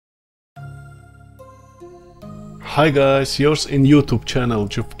Hi guys, yours in YouTube channel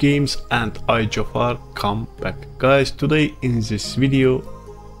Djef Games and I Djef come back. Guys, today in this video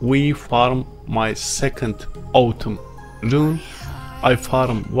we farm my second autumn rune. I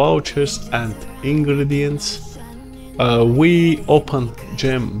farm vouchers and ingredients. We open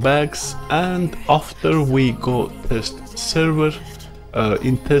gem bags and after we go test server.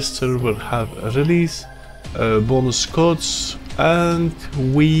 In test server have a release, bonus codes, and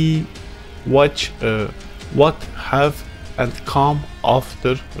we watch what have and come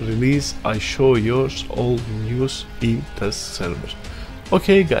after release. I show yours all news in test server.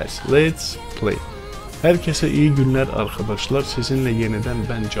 Okay guys, let's play. Herkese iyi günler arkadaşlar. Sizinle yeniden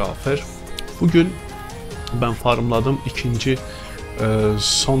ben Cafer. Bugün ben farmladım ikinci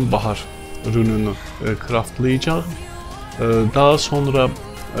sonbahar rununu craftlayacağım. Daha sonra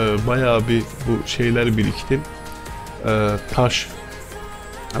bayağı bir bu şeyler birikti. Taş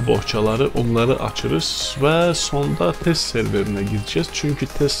bohçaları, onları açırız ve sonda test serverine gideceğiz. Çünkü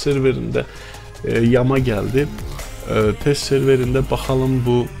test serverinde yama geldi. Test serverinde bakalım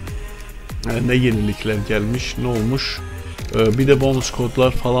bu ne yenilikler gelmiş, ne olmuş. Bir de bonus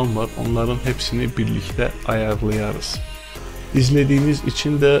kodlar falan var. Onların hepsini birlikte ayarlayarız. İzlediğiniz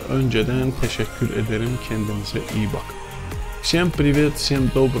için de önceden teşekkür ederim. Kendinize iyi bakın. Всем привет,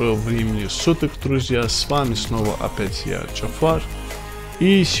 всем доброго времени суток, друзья, с вами снова опять я, Djef.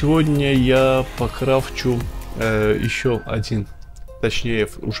 И сегодня я покрафчу еще один, точнее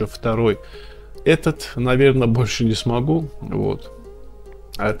уже второй. Этот, наверное, больше не смогу, вот,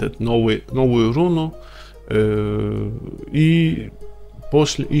 этот новую руну. И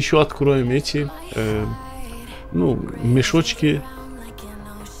после еще откроем эти, мешочки.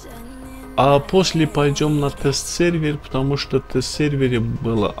 А после пойдем на тест-сервер, потому что в тест-сервере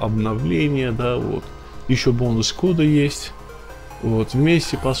было обновление, да, вот. Еще бонус кода есть. Вот,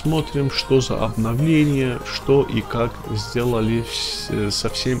 вместе посмотрим, что за обновление, что и как сделали со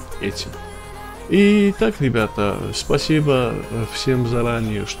всем этим. Итак, ребята, спасибо всем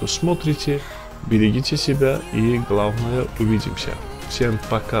заранее, что смотрите. Берегите себя и, главное, увидимся. Всем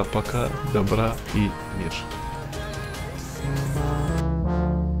пока-пока, добра и мир.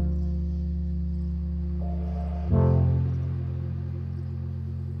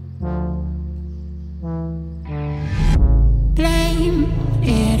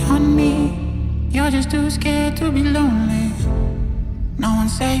 You're just too scared to be lonely. No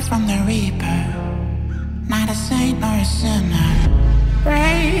one's safe from the reaper, not a saint nor a sinner.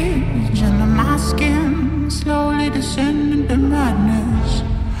 Rage under my skin, slowly descend into madness.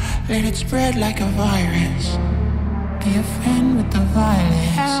 Let it spread like a virus. Be a friend with the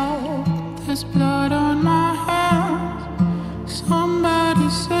violence. Help, there's blood on my hands. Somebody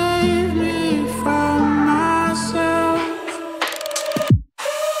save me from myself.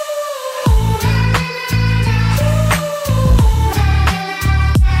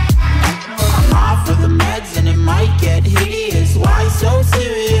 Get hideous, why so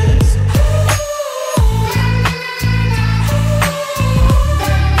serious?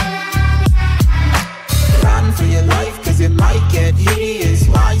 Run for your life, cause it might get hideous,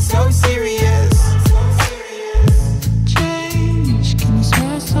 why so serious? Change, can you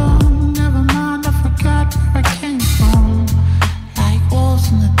swear some? Never mind, I forgot where I came from. Like wolves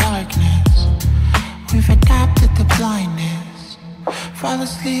in the darkness, we've adapted to blindness. Fall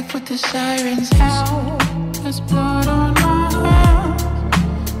asleep with the sirens out. There's blood on my hands.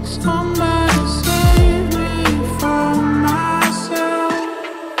 Somebody save me from myself.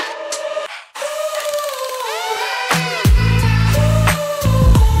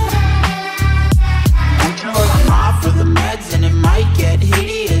 I'm off with the meds and it might get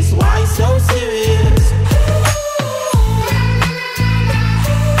hideous. Why so serious?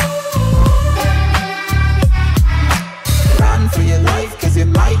 Run for your life, cause it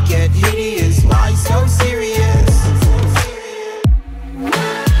might get hideous. Why so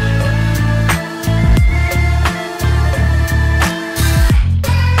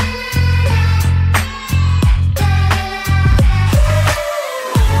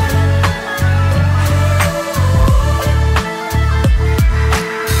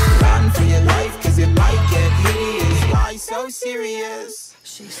serious?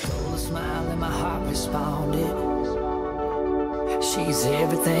 She stole a smile and my heart responded. She's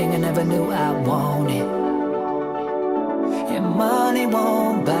everything I never knew I wanted. And money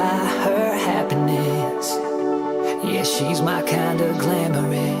won't buy her happiness. Yeah, she's my kind of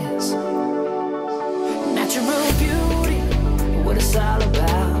glamorous. Natural beauty, what it's all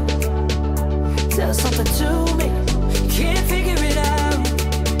about. Tell something to me, can't figure it out.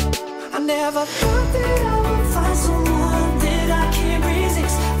 I never thought that I would find someone that I can't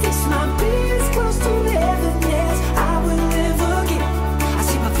resist. This might be as close to heaven as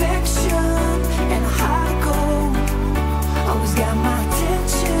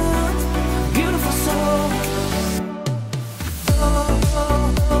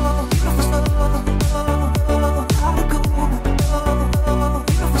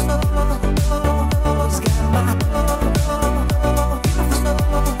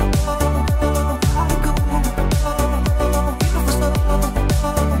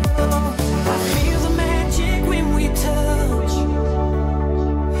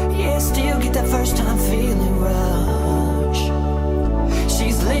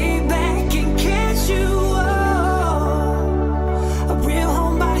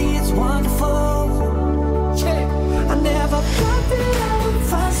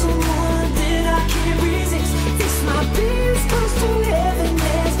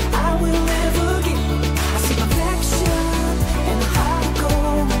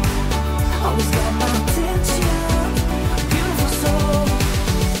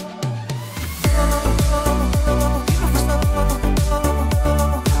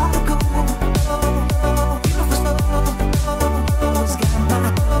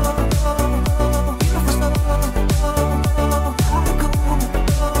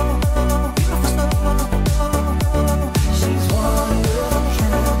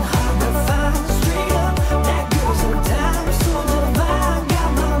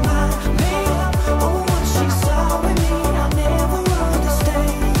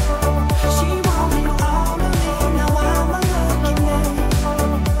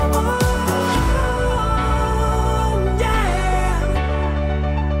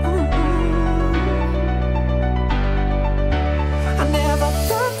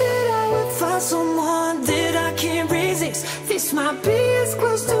might be as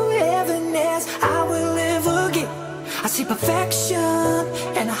close to heaven as I will ever get. I see perfection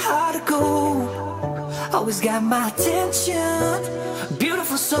and a heart of gold. Always got my attention,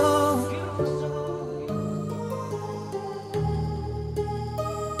 beautiful soul.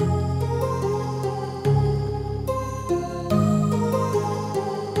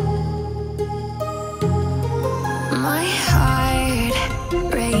 My heart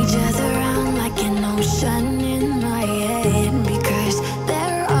rages around like an ocean in my head, because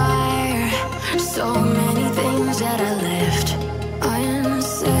there are so many things that I left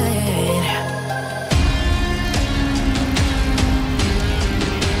unsaid.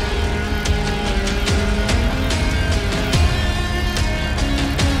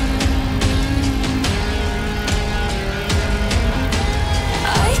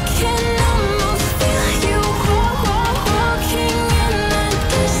 I can almost feel you walking in the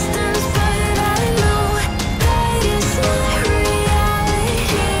distance, but I know that it's not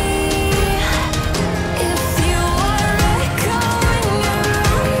reality. If you are echoing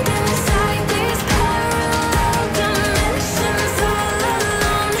around inside these parallel dimensions all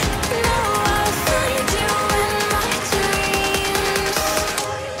alone, know I'll find you in my dreams.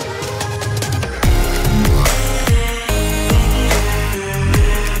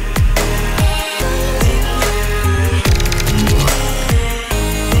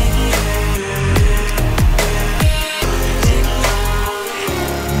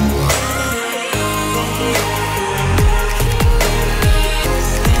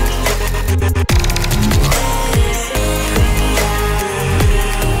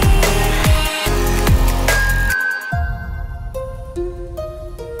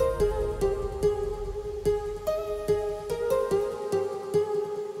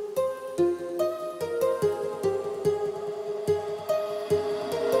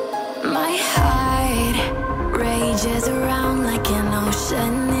 My heart rages around like an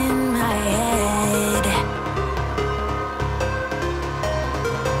ocean